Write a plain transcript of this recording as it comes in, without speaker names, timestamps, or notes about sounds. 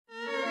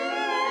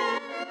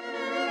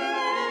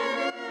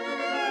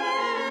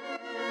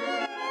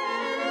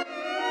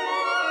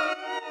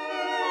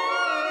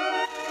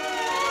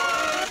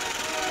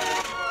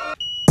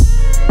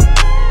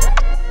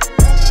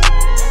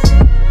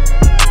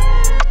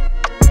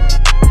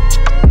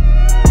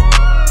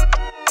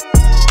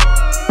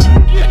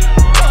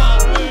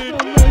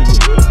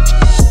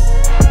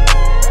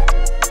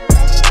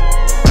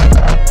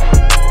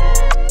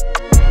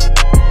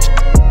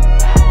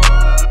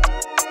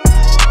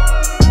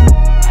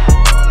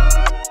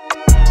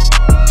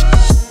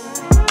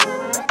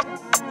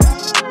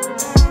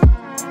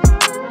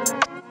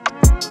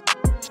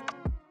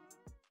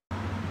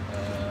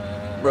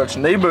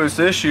much knee boost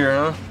this year,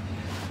 huh?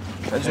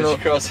 How'd you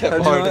cross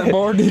that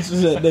bar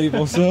ditches that deep,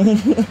 son.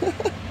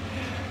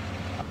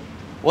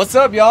 What's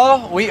up,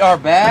 y'all? We are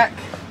back.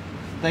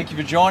 Thank you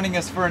for joining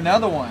us for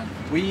another one.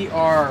 We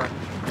are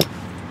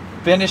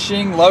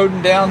finishing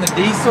loading down the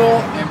diesel,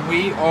 and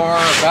we are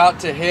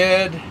about to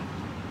head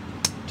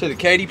to the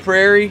Katy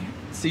Prairie,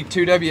 see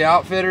 2W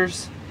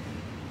Outfitters,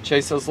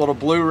 chase those little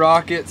blue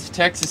rockets,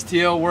 Texas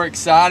teal. We're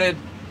excited.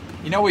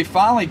 You know, we've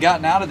finally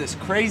gotten out of this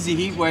crazy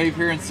heat wave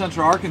here in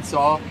central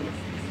Arkansas,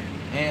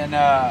 and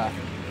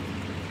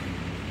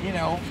you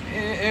know,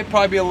 it'd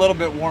probably be a little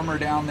bit warmer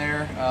down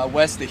there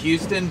west of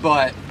Houston,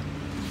 but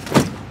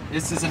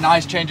this is a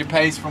nice change of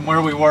pace from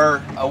where we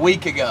were a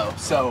week ago.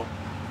 So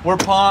we're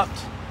pumped.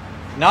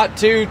 Not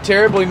too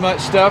terribly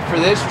much stuff for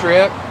this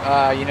trip.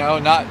 You know,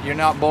 you're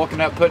not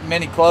bulking up, putting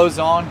many clothes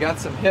on. Got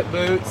some hip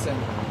boots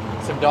and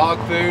some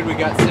dog food. We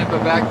got Simba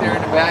back there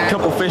in the back. A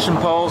couple fishing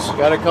poles.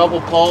 Got a couple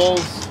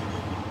poles.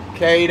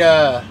 Cade's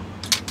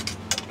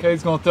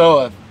gonna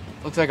throw a,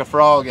 looks like a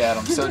frog at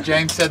him. So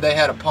James said they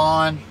had a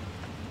pond.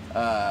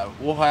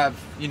 We'll have,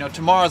 you know,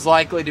 tomorrow's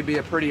likely to be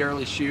a pretty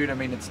early shoot. I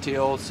mean, it's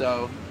Teal,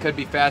 so could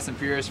be fast and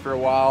furious for a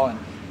while, and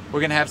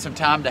we're gonna have some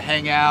time to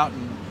hang out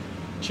and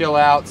chill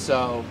out.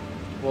 So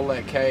we'll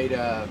let Cade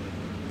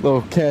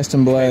little cast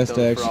and blast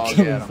action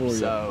coming for you.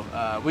 So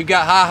we've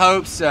got high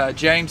hopes.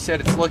 James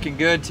said it's looking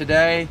good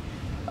today.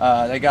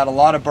 They got a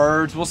lot of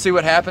birds. We'll see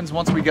what happens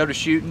once we go to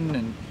shooting,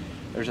 and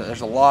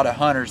there's a lot of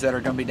hunters that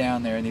are going to be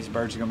down there, and these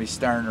birds are going to be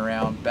stirring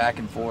around back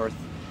and forth.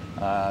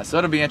 So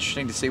it'll be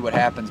interesting to see what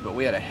happens. But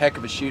we had a heck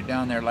of a shoot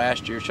down there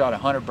last year. Shot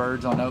 100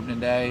 birds on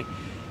opening day.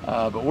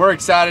 But we're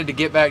excited to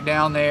get back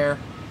down there,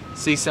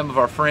 see some of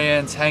our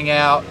friends, hang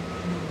out.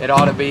 It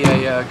ought to be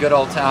a good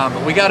old time.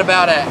 But we got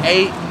about an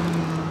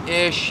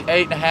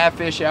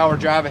 8.5-ish hour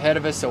drive ahead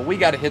of us, so we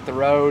got to hit the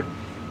road.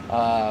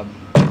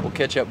 We'll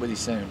catch up with you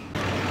soon.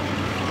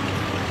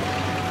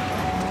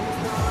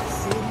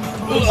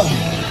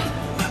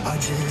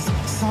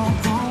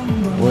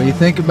 What do you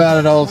think about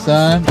it, old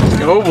son?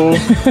 Go, bull.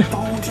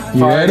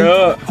 Fired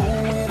up.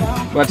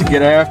 About to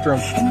get after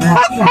him.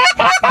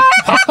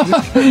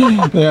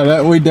 Yeah,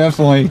 that we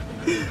definitely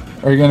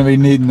are going to be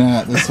needing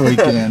that this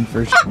weekend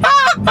for sure.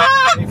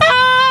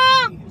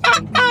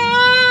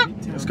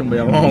 It's going to be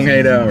a long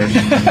 8 hours.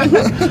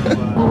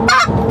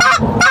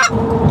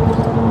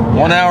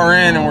 1 hour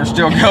in and we're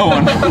still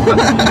going.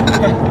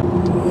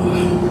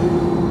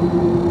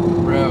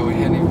 Bro, we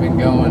hadn't even been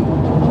going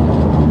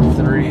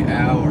 3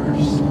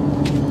 hours.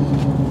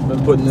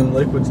 Been putting them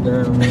liquids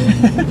down, man.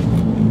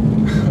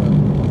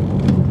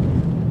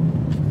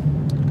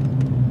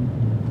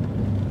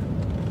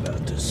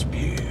 About to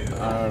spew.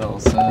 Alright,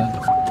 old son.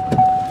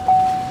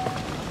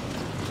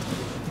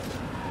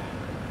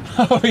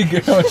 Oh, we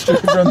going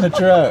straight from the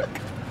truck.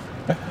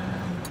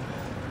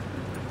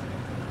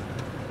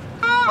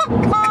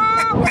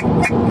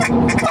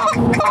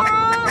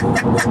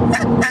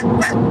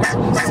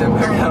 Simba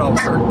got all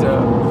perked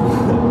up.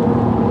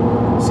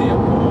 See him.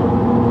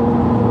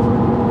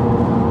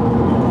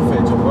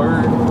 Fetch a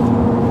bird.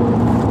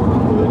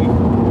 Buddy.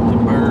 The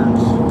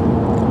birds.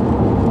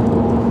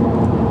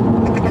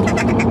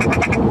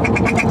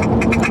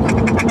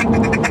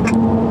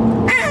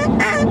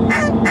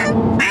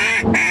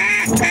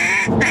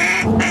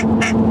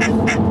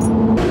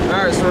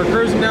 Alright, so we're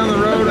cruising down the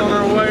road on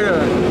our way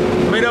to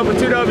meet up with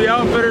 2W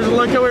Outfitters, and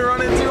look who we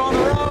run into on the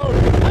road.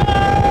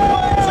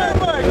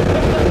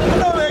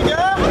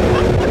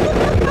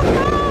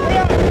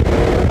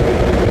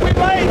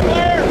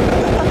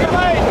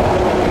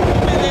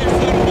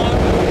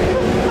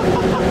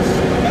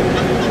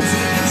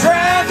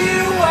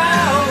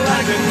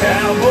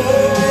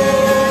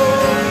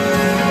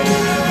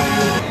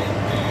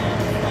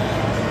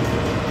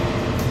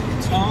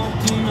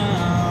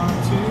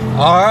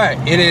 All right,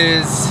 it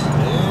is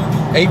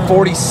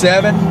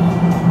 8:47,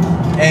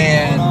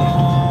 and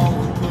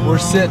we're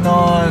sitting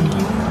on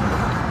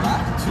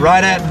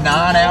right at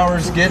 9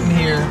 hours getting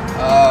here.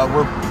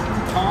 We're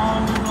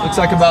looks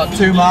like about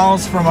 2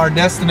 miles from our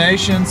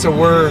destination, so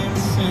we're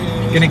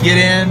gonna get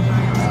in,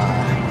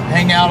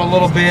 hang out a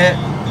little bit,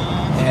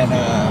 and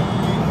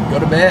go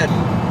to bed.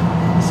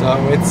 So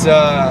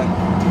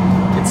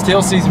it's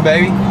teal season,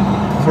 baby.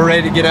 We're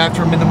ready to get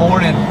after them in the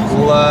morning.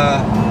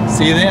 We'll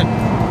see you then.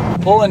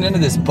 Pulling into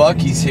this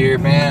Buc-ee's here,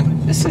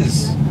 man. This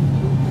is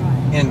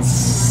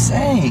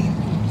insane.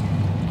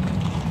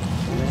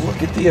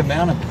 Look at the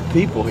amount of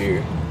people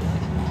here.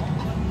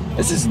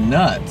 This is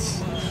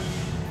nuts.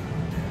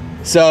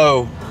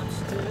 So,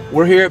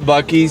 we're here at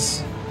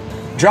Buc-ee's.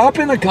 Drop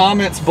in the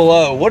comments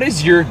below, what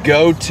is your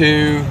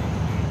go-to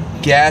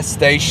gas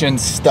station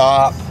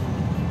stop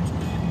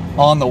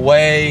on the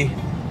way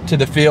to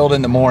the field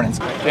in the mornings?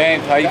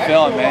 James, how you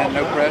feeling, man?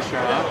 No pressure,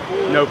 huh?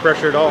 No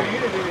pressure at all.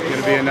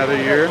 Gonna be another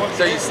year.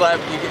 So you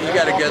slept, you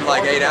got a good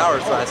like 8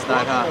 hours last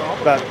night, huh?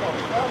 About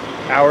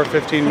hour,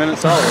 15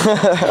 minutes solid.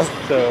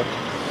 So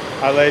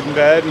I laid in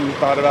bed and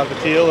thought about the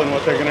teal and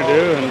what they're gonna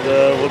do, and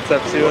we'll just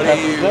have to see what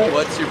happens today.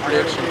 What's your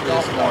prediction for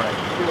this morning?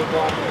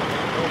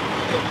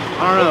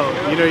 I don't know.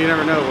 You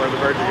never know where the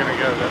birds are gonna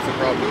go. That's the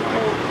problem.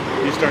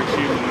 Like, you start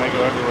shooting and they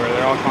go everywhere.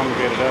 They're all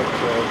congregated up.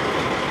 So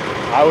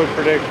I would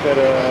predict that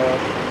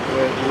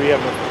we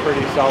have a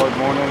pretty solid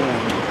morning,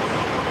 and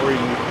we're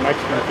eating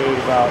Mexican food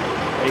about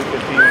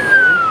 8:15,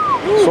 8:30.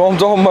 That's what I'm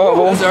talking about.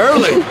 It's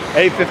early.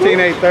 8:15,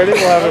 8:30.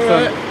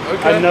 We'll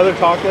have another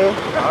taco. All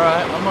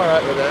right, I'm all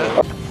right with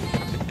that.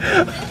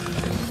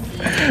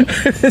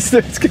 This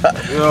dude's got.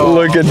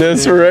 Look at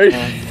this, right?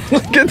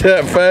 Look at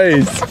that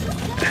face.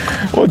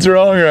 What's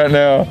wrong right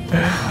now?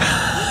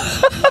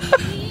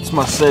 It's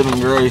my saving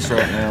grace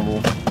right now,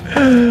 boy. I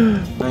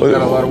ain't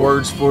got a lot of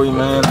words for you,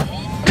 man.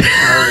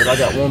 I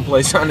got one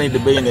place I need to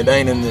be, and it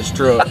ain't in this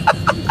truck.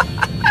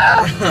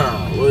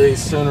 Well,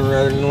 sooner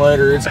rather than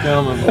later, it's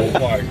coming. Oh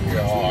my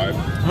God.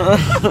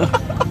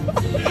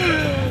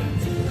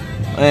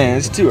 Man,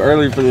 it's too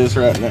early for this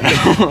right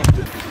now.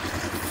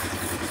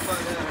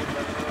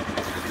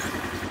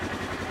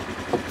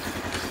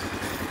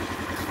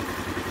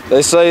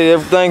 They say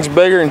everything's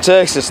bigger in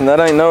Texas, and that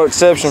ain't no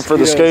exception for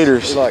the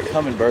scooters. They're like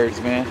hummingbirds,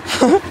 man.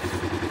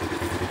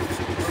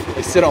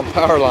 They sit on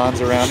power lines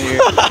around here.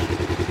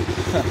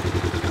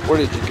 Where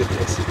did you get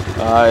this?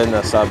 In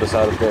the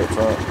side-by-side up there at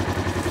front.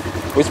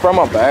 We spray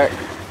my back.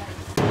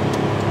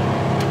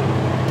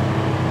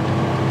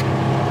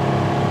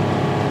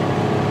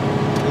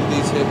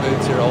 These hip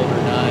boots are older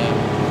than I am.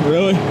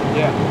 Really?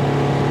 Yeah.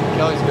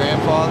 Kelly's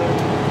grandfather,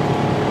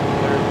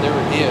 they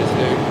were his,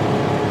 dude.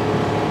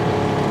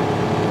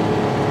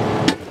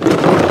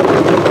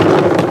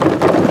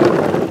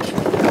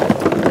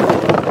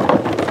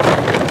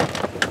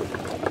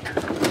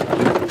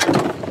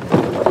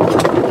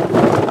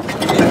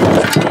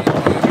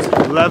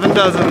 11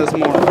 dozen this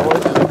morning,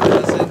 boys.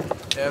 Dozen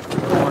after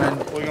one.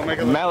 We're gonna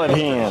make a Mallet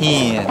hen.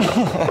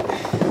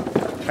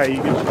 Hey,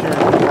 you get your chair in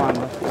the line.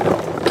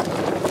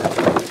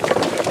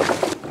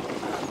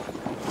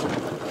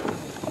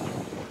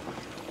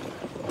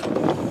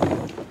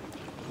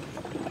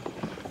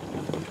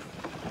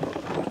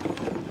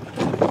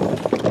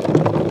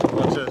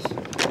 Watch this.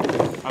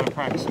 I've been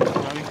practicing.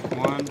 Ready?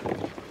 1,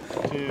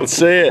 2. Let's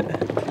see it.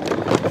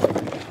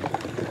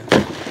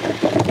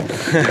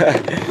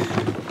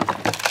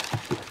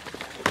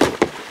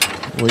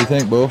 What do you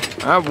think, Bo?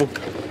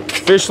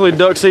 Officially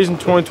duck season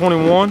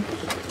 2021.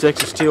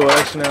 Texas teal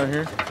action out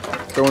here.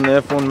 Throwing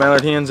the F1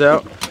 mallard hens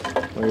out.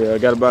 We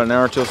got about an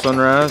hour till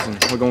sunrise, and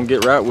we're gonna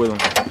get right with them.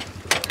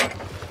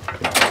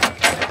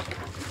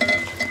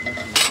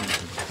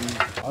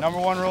 Number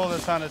one rule of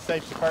this hunt is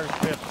safety first.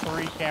 We have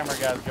 3 camera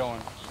guys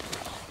going.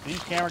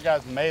 These camera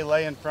guys may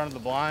lay in front of the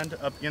blind,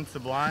 up against the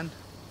blind.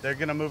 They're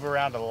gonna move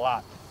around a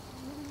lot.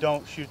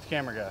 Don't shoot the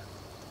camera guy.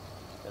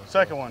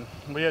 Second one,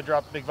 we had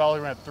dropped a big volley.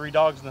 We had 3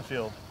 dogs in the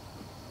field.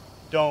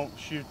 Don't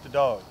shoot the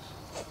dogs.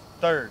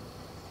 Third,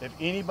 if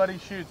anybody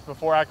shoots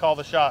before I call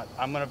the shot,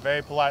 I'm gonna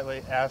very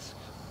politely ask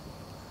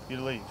you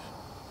to leave.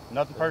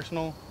 Nothing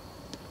personal.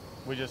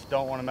 We just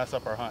don't want to mess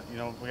up our hunt. You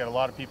know, we got a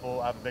lot of people.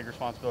 I have a big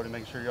responsibility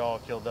making sure you all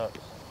kill ducks.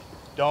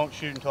 Don't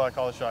shoot until I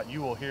call the shot.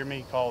 You will hear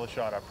me call the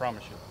shot, I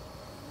promise you.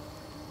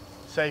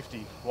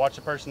 Safety, watch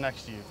the person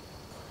next to you.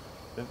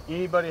 Does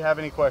anybody have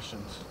any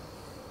questions?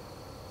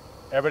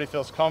 Everybody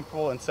feels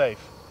comfortable and safe?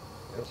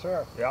 Yes,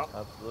 sir. Yeah.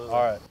 Absolutely.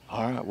 All right.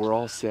 All right, we're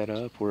all set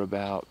up. We're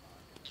about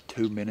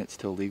 2 minutes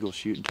till legal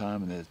shooting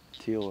time, and the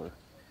teal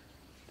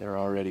they're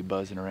already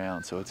buzzing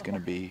around. So it's gonna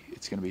be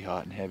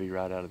hot and heavy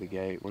right out of the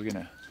gate. We're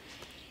gonna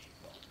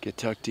get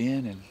tucked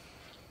in and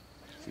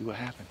see what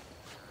happens.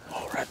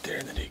 Oh, right there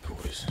in the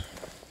decoys.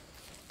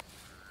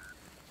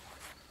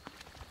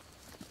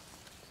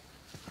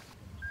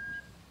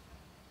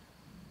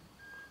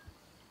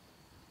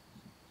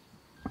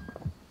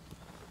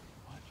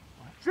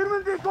 Shoot him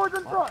in the decoys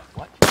in front.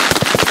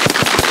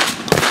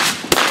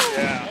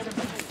 Yeah.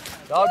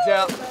 Dogs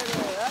out.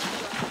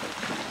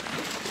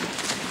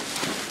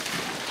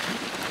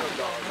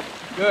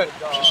 Good.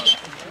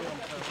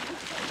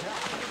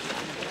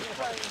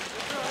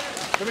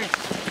 Come here.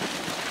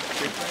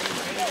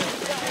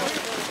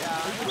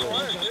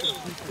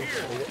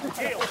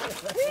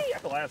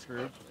 The last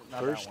group.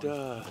 First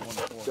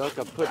duck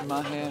I put in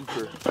my hand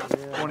for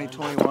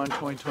 2021,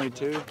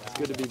 2022. It's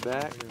good to be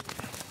back.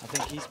 I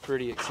think he's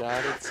pretty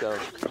excited, so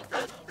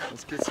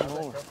let's get some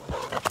more.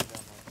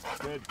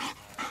 Good.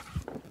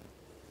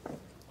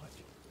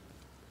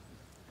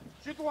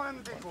 Shoot the one in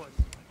the decoys.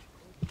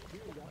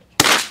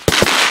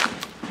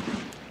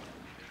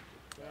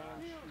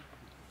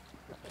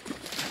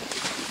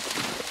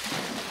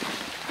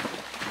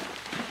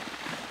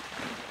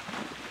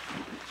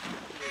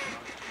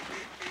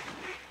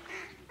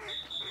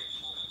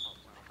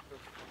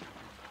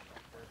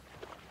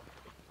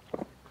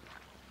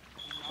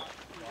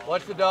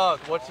 Watch the dog.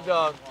 Watch the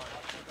dog.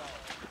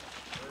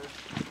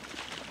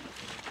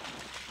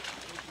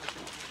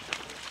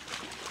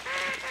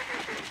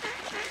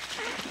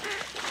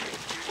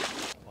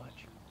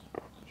 Watch.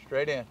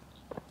 Straight in.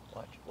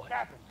 Watch. Watch.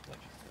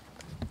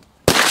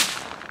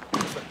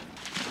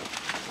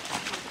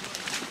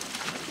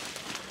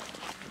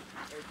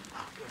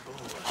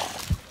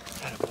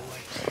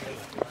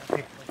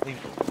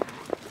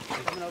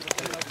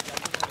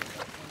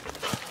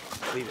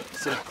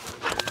 Sit.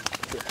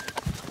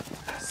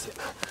 Sit.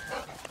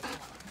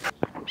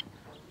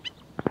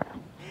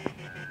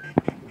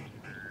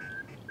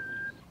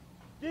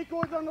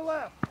 Decoys on the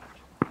left.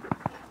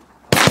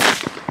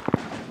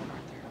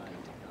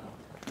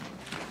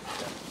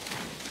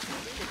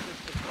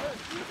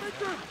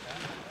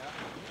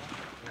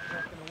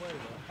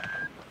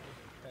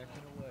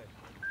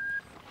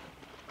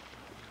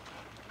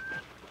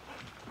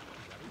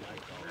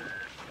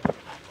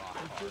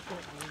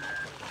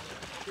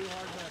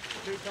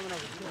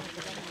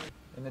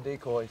 In the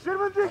decoys. Get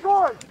him in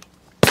decoys!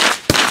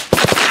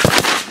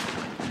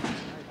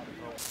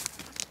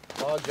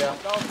 Dogs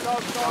out. Dogs.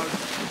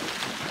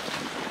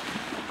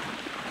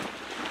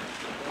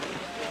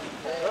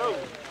 Oh,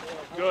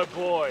 good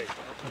boy.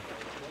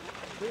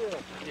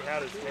 He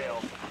had his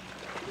tail.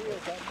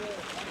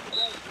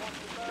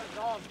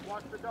 Dogs,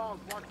 watch the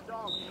dogs.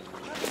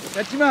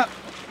 Catch him up.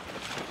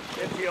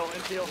 In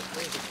Teal.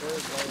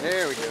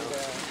 There we go.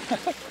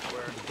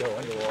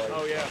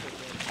 Oh, yeah.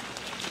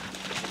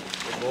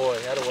 Good boy.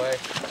 Head away.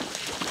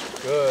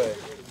 Good.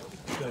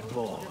 Good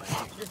boy.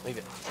 Leave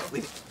it.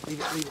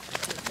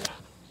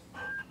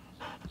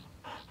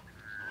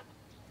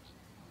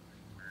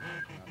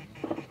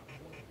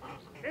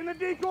 In the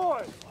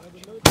decoy!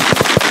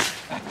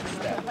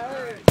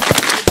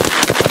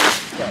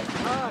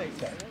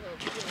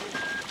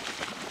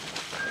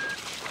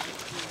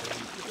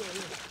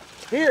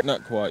 Here.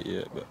 Not quite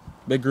yet, but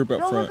big group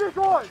up front.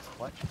 Decoys!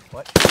 What?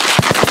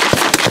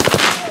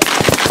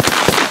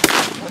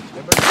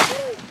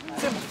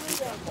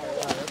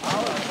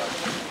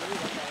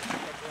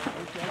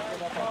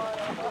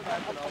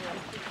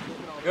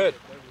 Good.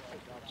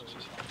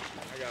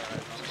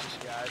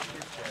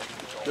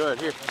 Good.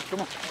 Here. Come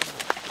on.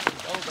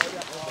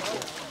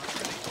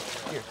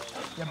 Here.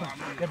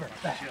 Give her.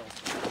 Back.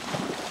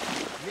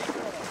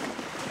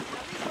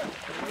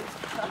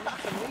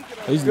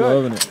 He's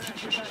loving it.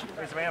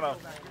 There's some ammo.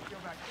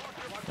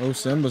 Oh,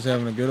 Simba's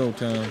having a good old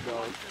time.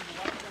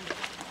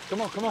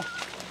 Come on.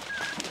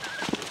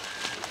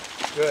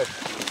 Good.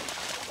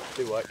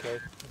 Do what,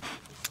 Kate?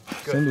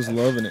 Simba's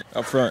loving it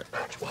up front.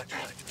 Watch.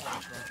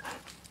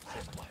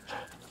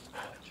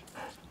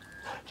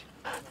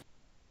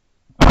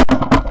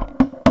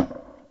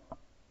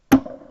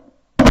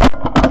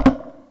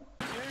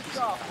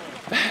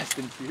 Fast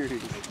and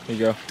furious. Here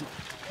you go.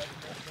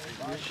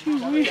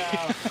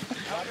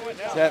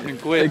 It's happening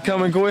quick. They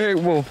coming quick.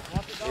 Whoa.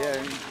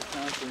 Yeah.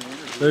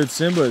 Dude,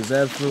 Simba is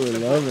absolutely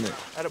loving it.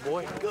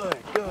 Attaboy. Good.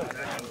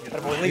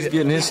 Attaboy, leave He's it.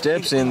 getting his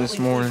steps in this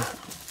morning.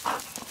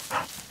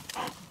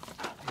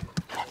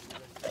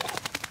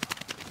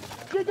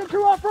 Get them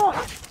two up front!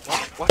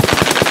 Watch. I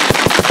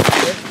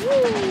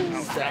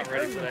was not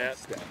ready for that.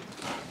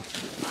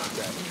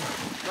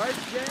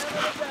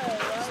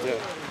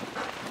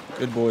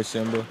 Good boy,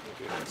 Simba. You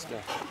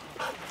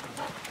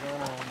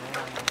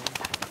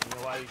know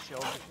why these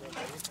shells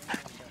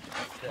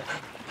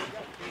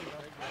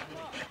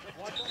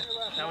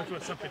That was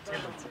with some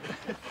contingency.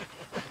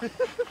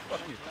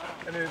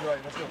 And then he's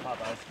like, let's go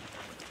Popeyes.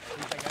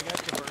 He's like, I got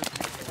you first.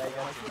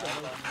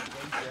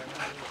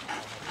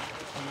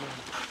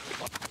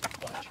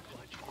 Watch.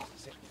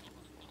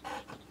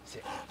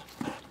 Sit.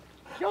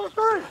 Kill the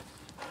three!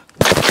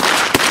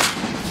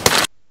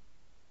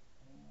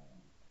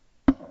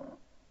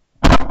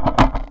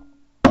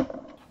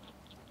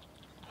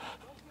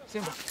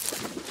 Simba.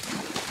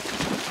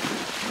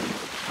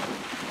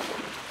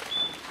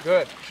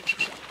 Good.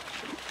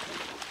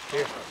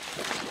 Here.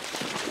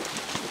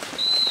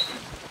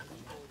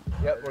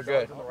 Yep, we're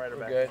good.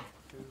 We're good.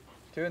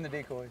 Two in the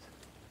decoys.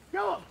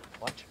 Kill him!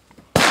 Watch.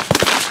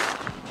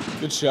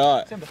 Good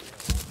shot. Simba.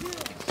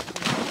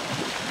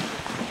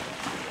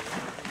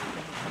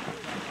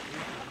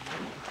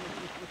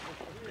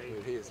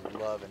 Dude, he is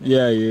loving it.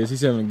 Yeah, he is.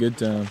 He's having a good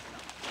time.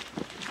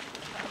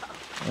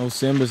 Oh,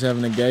 Simba's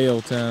having a gay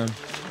old time.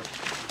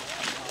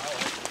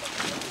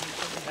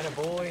 And a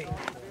boy.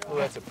 Oh,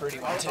 that's a pretty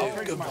one too.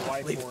 Good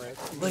boy. Leave it.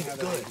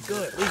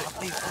 Good. Leave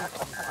it.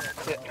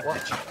 Sit.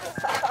 Watch.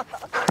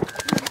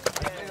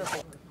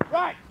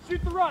 Right!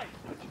 Shoot the right!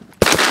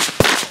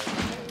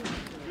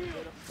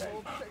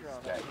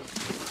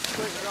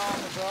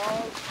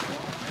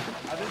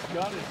 This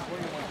gun is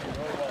swinging like a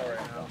robot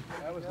right now.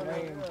 That was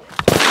lame.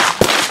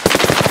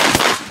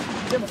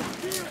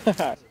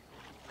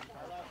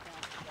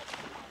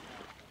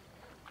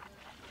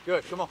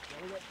 Good. Come on.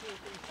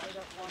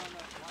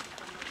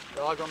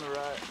 Dog on the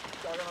right.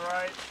 Dog on the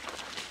right.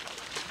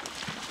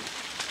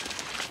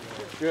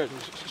 Good.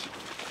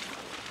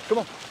 Come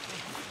on.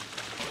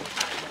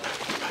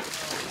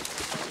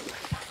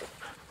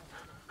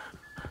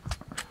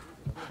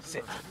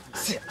 Sit.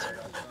 Stay.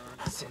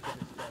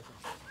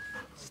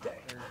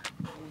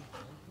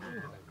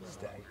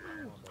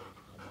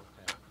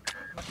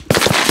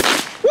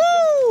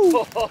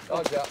 Woo!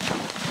 Dog's out.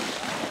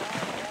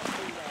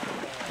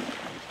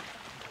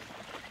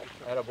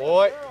 Atta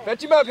boy.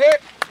 Fetch him up here.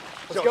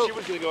 Let's go. She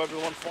was going to go after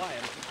the one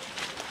flying.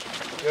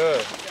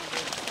 Good.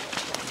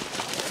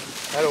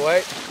 Atta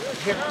wait.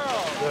 Here.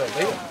 Good.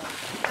 Leave it.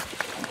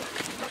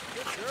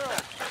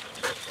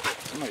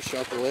 Somebody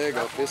shot the leg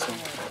off this one.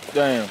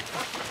 Damn.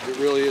 It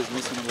really is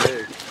missing a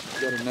leg.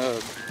 Got a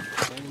nub.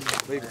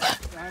 Leave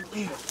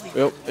it.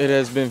 Well, it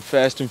has been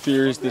fast and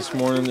furious this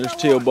morning. There's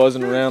Teal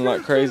buzzing around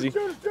like crazy.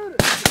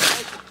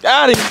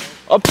 Got him!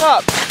 Up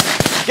top!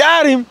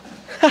 Got him!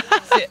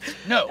 Sit.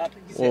 No.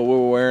 Well,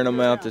 we're wearing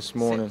them out this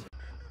morning.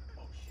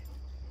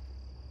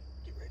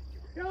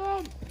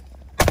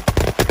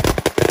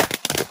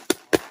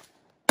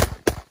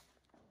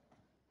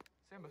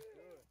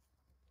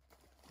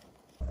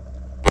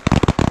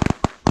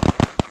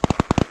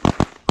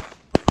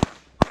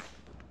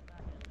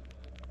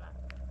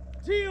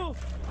 Teal!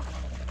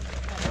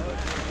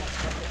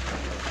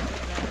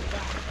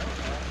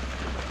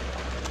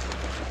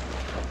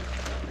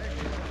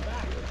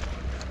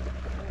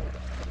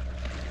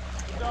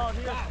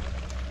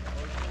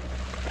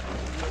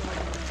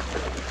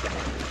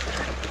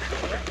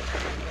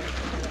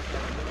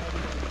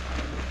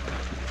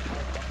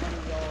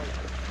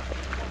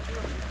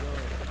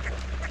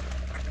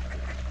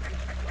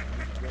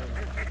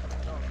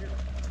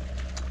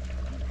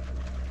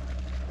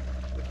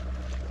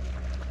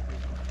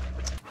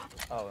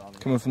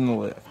 Coming from the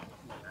left.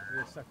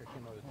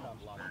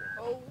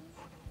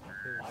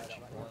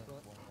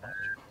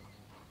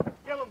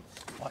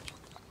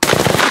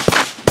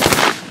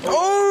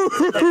 Oh!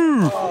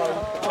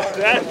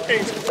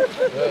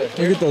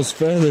 Look at those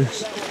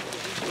feathers.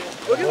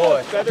 Look at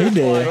those feathers. He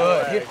did.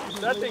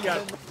 That thing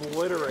got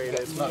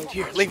obliterated.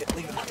 Here, leave it,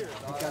 leave it.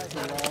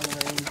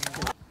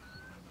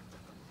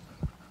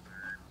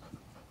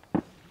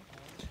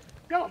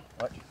 Go!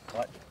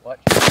 Watch.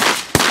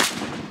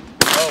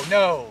 Oh,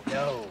 no.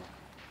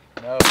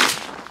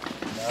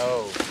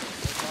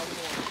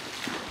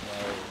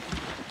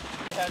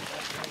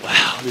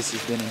 Wow, this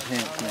has been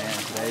intense, man.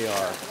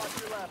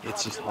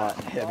 It's just hot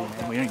and heavy,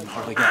 man. We don't even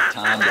hardly got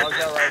time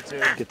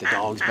to get the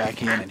dogs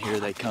back in, and here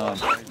they come.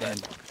 And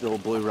the little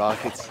Blue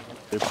Rockets,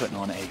 they're putting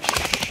on a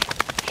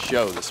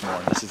show this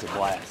morning. This is a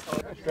blast.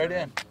 Straight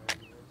in.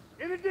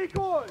 In the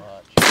decoy!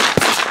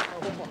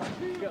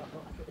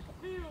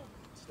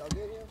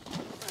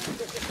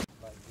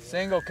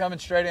 Single coming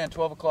straight in,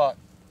 12 o'clock.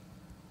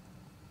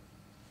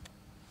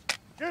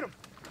 Shoot him!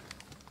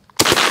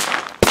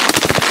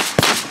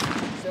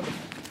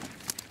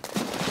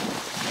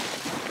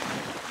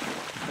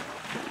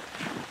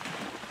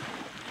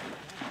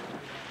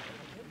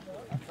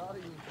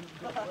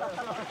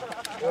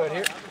 Good,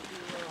 here.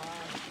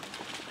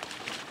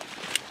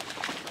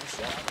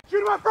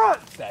 Shoot him up front!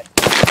 Stay.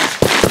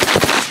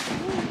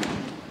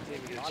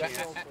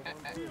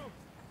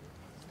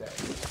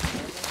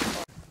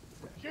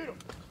 Shoot him!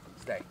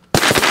 Stay.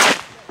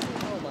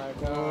 Oh my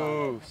God.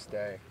 Oh,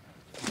 stay.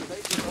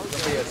 There'll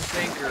be a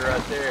sinker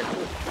right there.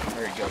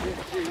 There you go.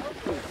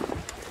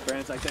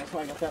 Brant's like, that's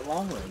why I got that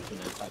long range in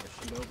there. Like a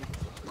shoot over.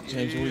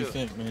 James, what do you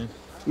think, man?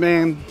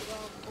 Man,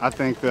 I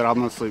think that I'm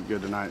gonna sleep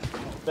good tonight.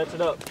 Bets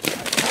it up. Bets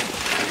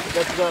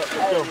it up.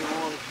 Let's go.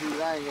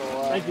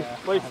 Thank you.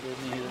 Please.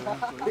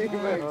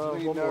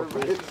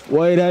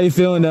 Wade, how you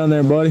feeling down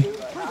there, buddy? Be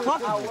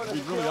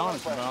really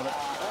honest about it.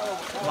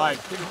 Like,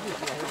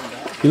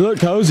 You look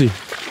cozy.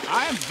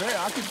 I am very.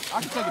 I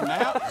could take a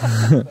nap,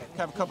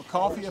 have a cup of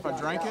coffee if I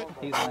drank it.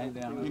 He's laying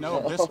down. You know,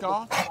 a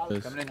Biscoff.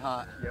 Coming in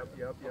hot. Yep.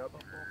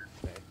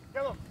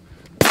 Kill him!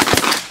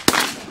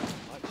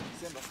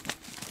 Simba.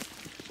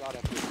 Shot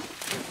up here.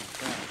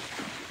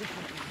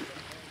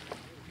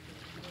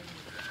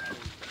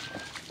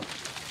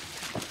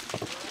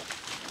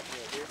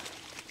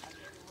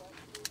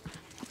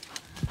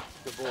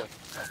 Good boy.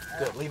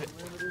 Good. Leave it.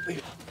 Leave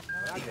it.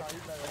 Leave it.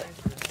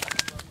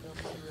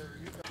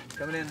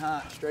 Coming in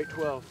hot. Straight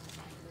 12.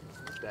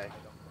 Stay.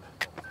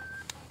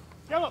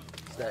 Kill him!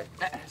 Stay.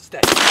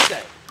 Stay.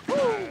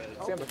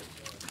 Simba.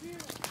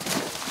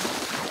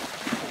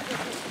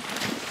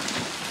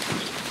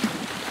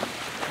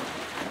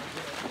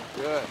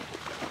 Good.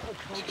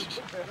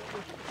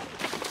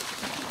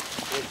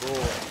 Good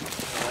boy.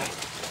 All right.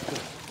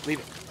 Good. Leave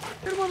it.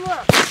 Hit him on the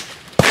left!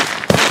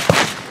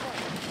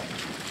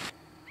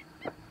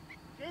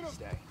 Shoot him!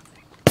 Stay.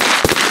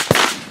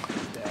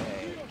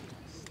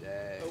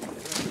 Stay.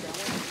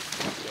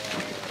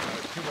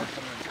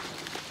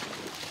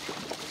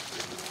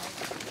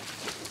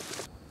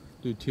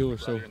 Dude, Teal are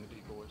so...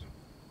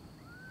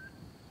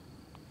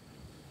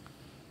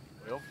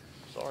 Well,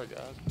 sorry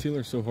guys. Teal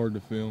are so hard to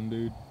film,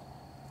 dude.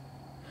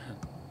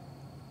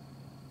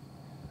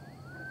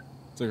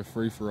 It's like a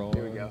free-for-all.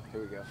 Here we go.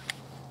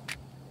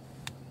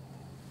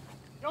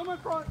 Kill him in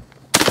front!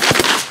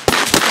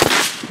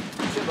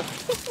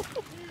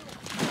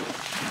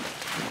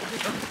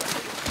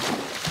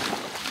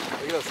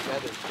 Look at those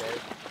feathers,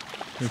 Dave.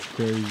 That's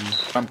crazy.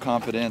 I'm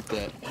confident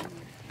that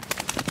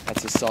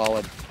that's a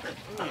solid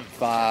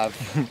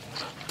 5,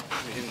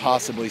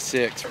 possibly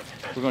 6.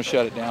 We're going to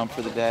shut it down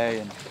for the day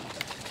and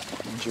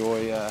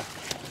enjoy the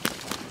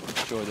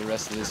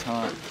rest of this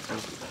hunt. We'll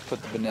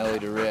put the Benelli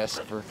to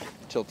rest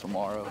till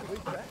tomorrow.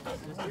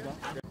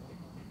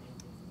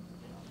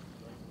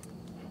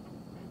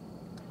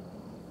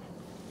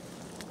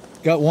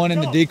 Got one in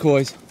the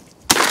decoys.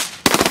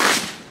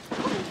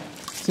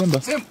 Simba.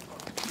 Simba.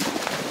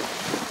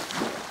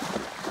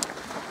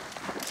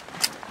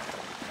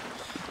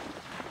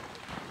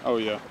 Oh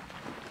yeah.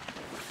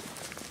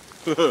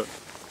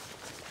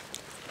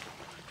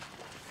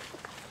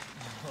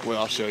 Well,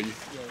 I'll show you.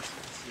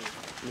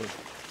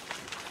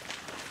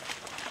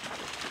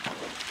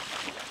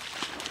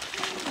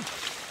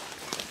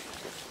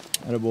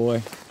 Atta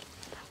boy.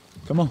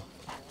 Come on.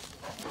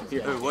 What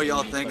do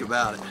y'all think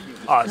about it?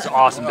 Oh, it's an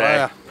awesome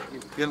day.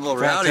 Getting a little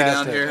rowdy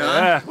down here, huh?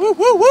 Yeah. Woo,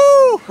 woo,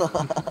 woo!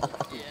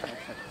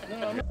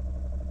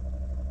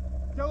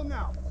 Kill him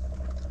now.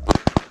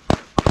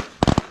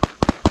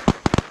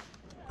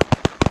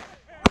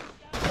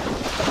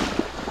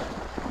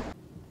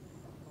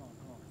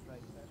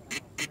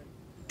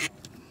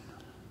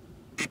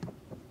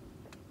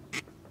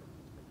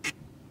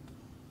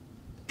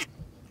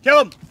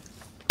 Kill him.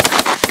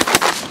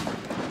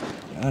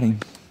 Got him.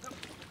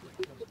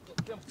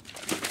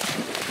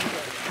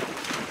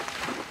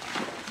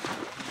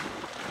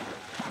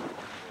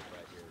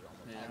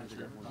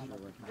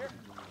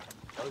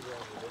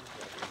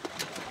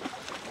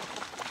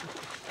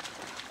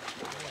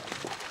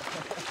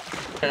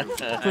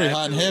 Pretty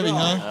hot and heavy,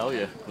 huh? Hell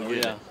yeah.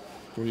 Yeah.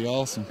 Pretty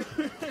awesome.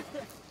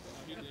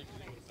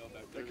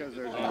 Because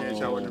there's an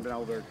inch, I wouldn't have been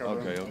able to recover.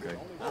 Okay.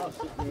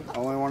 I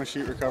only want to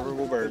shoot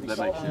recoverable birds. That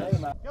makes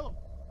sense. Kill him.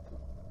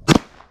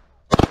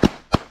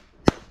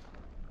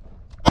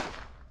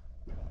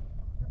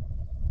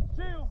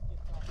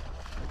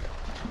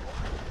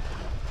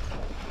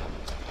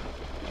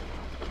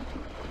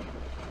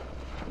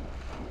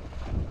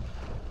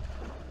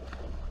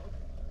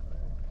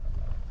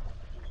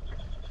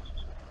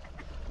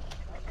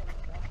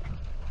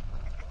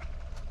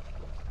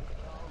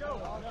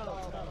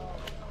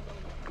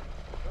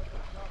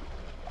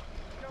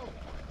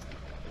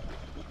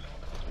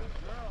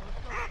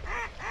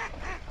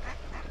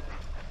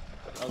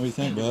 What do you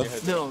think, bud?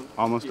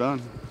 Almost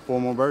done. 4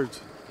 more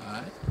birds. All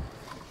right.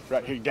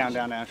 Right here, down,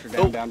 Asher.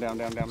 Down.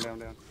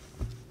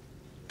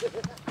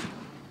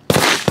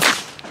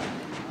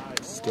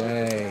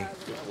 Stay.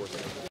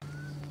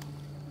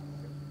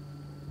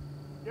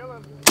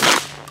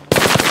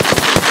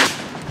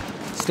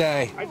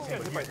 Stay.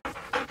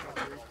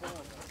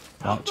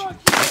 Watch.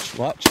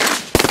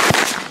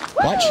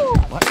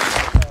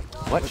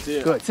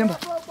 Good, Simba.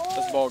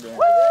 That's ball game.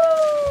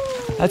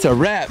 That's a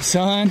wrap,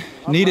 son.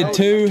 Needed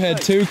 2,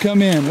 had 2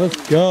 come in.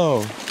 Let's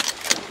go.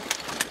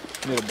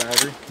 Need a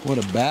battery. What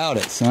about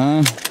it,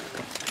 son?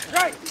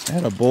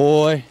 Atta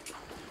boy.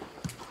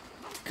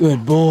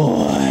 Good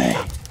boy.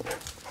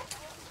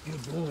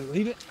 Good boy.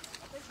 Leave it.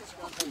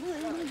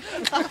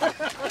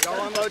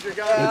 Y'all unload your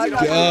guys.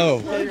 Let's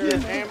go.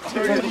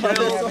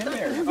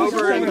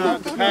 Over in the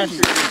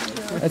pasture.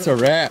 That's a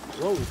wrap.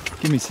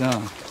 Give me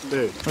some.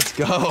 Dude. Let's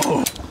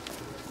go.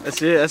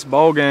 That's it. That's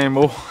ball game,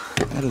 boy.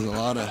 That is a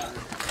lot of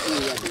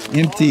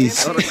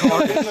empties. In the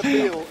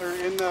field, or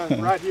in the,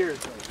 right here.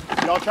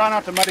 Y'all try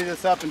not to muddy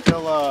this up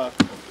until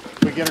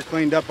we get her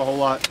cleaned up a whole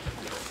lot.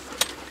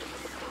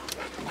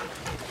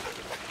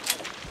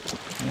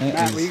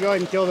 Matt, will you go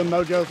ahead and kill them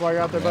mojos while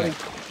you're out there, buddy?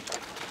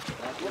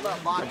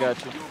 I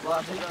got you.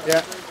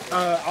 Yeah.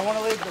 I want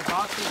to leave the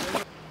boxes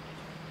in.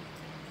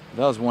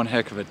 That was one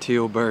heck of a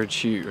teal bird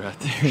shoot right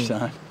there,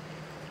 son.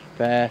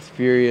 Fast,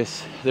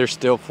 furious. They're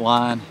still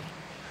flying.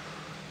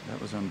 That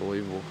was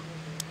unbelievable.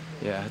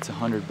 Yeah, it's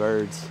 100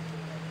 birds.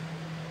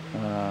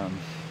 Wow.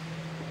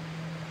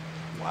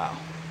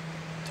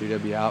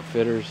 2W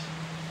Outfitters.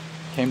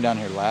 Came down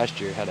here last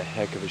year, had a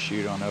heck of a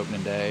shoot on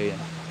opening day, and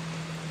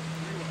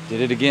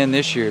did it again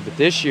this year. But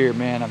this year,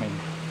 man, I mean,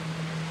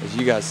 as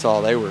you guys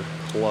saw, they were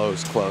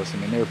close. I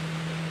mean, a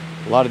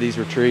lot of these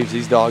retrieves,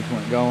 these dogs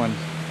weren't going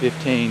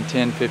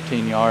 10,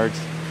 15 yards.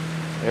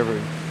 Every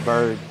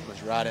bird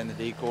was right in the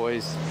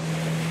decoys.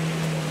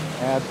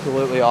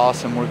 Absolutely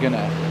awesome. We're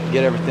gonna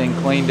get everything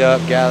cleaned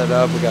up, gathered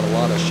up. We got a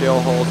lot of shell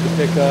holes to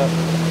pick up.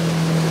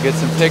 We'll get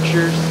some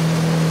pictures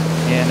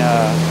and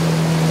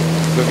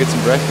go get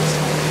some breakfast.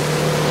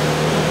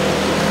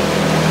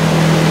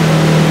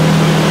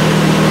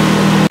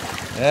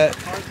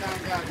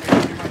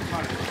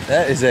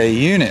 That is a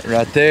unit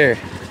right there.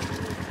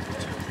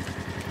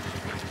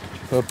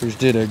 Puppers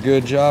did a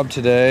good job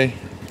today.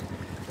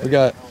 We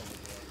got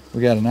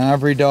an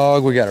ivory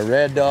dog, we got a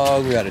red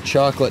dog, we got a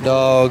chocolate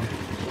dog.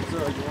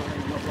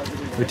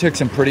 We took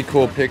some pretty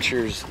cool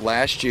pictures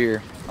last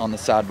year on the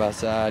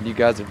side-by-side. You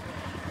guys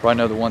probably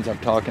know the ones I'm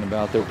talking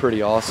about. They're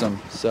pretty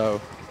awesome. So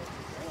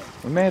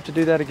we may have to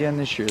do that again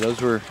this year. Those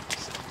were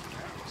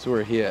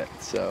a hit.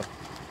 So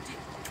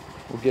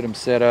we'll get them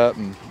set up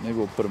and maybe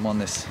we'll put them on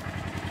this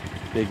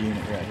big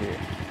unit right here.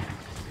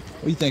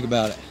 What do you think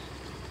about it?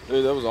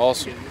 Dude, that was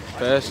awesome.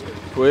 Fast,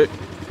 quick,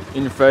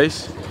 in your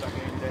face.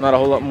 Not a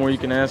whole lot more you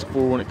can ask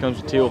for when it comes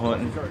to teal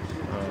hunting.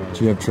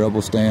 Did you have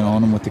trouble staying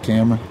on them with the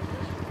camera?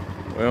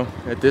 Well,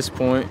 at this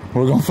point,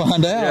 we're gonna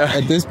find out. Yeah.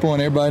 At this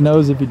point, everybody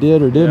knows if you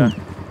did or didn't.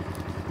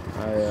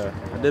 Yeah.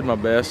 I did my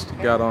best.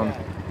 Got on.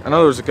 I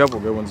know there's a couple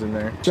good ones in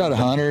there. Shot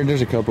 100.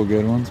 There's a couple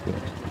good ones, but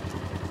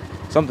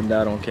something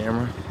died on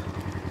camera.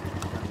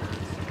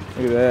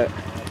 Look at that.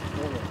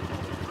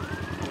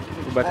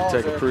 We're about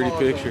to take a pretty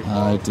picture.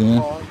 All right,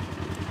 then.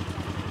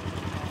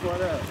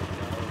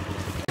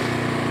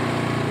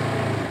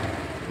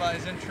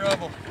 Somebody's in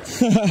trouble.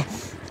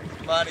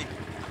 Somebody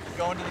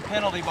going to the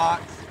penalty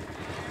box.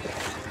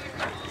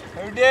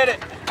 Who did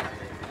it?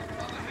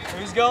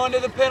 Who's going to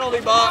the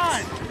penalty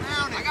box?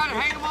 I gotta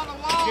hang them on the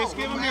wall. Just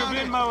give them your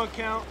Venmo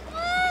account.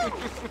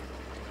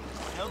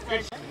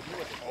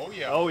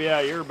 Oh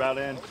yeah, you're about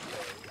in.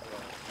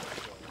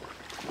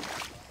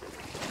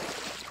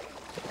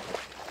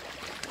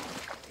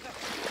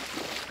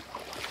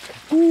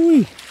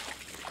 Ooh,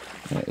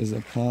 that is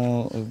a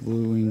pile of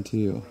blue-winged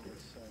teal.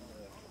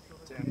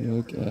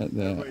 Look at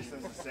that.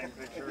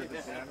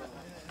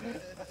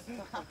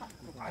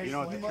 You know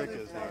what the trick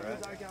is now, right?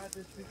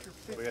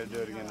 We gotta do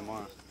it again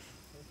tomorrow.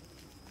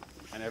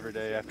 And every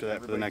day after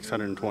that for the next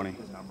 120.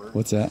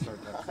 What's that?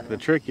 The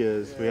trick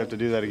is we have to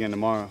do that again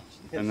tomorrow.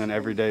 And then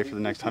every day for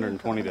the next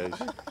 120 days.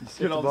 You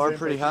set the bar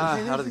pretty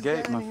high out of the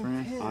gate, my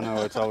friend. I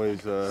know it's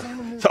always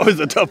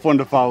a tough one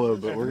to follow,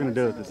 but we're gonna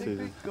do it this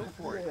season.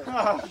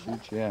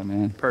 Shoot, yeah,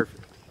 man.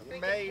 Perfect.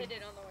 Hit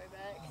it on the way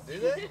back. Do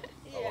they?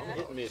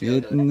 Yeah.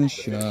 Getting the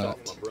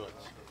shot.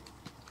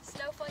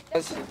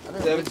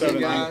 17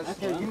 guys.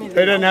 Who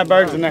didn't have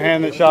birds in their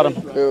hand that shot them?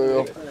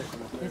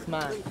 It's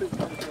mine.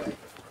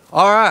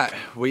 All right,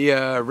 we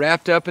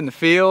wrapped up in the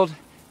field,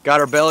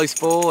 got our bellies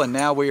full, and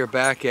now we are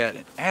back at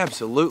an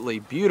absolutely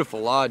beautiful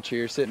lodge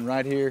here, sitting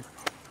right here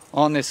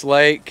on this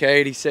lake.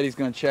 Cade, he said he's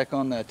going to check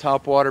on the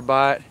topwater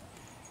bite,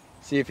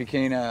 see if he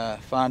can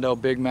find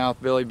old big mouth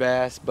billy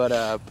bass.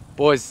 But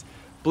boys,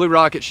 Blue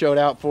Rocket showed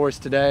out for us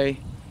today.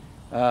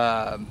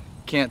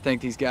 Can't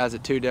thank these guys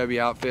at 2W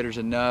Outfitters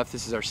enough.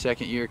 This is our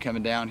second year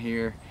coming down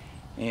here,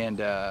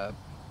 and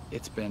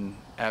it's been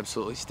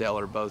absolutely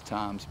stellar both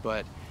times.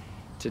 But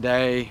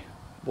today,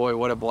 boy,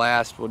 what a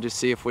blast. We'll just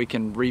see if we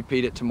can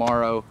repeat it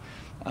tomorrow.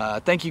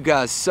 Thank you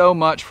guys so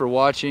much for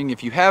watching.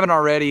 If you haven't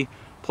already,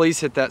 please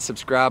hit that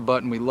subscribe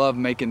button. We love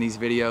making these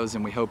videos,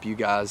 and we hope you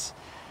guys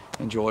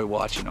enjoy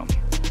watching them.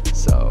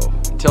 So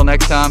until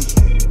next time,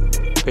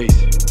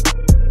 peace.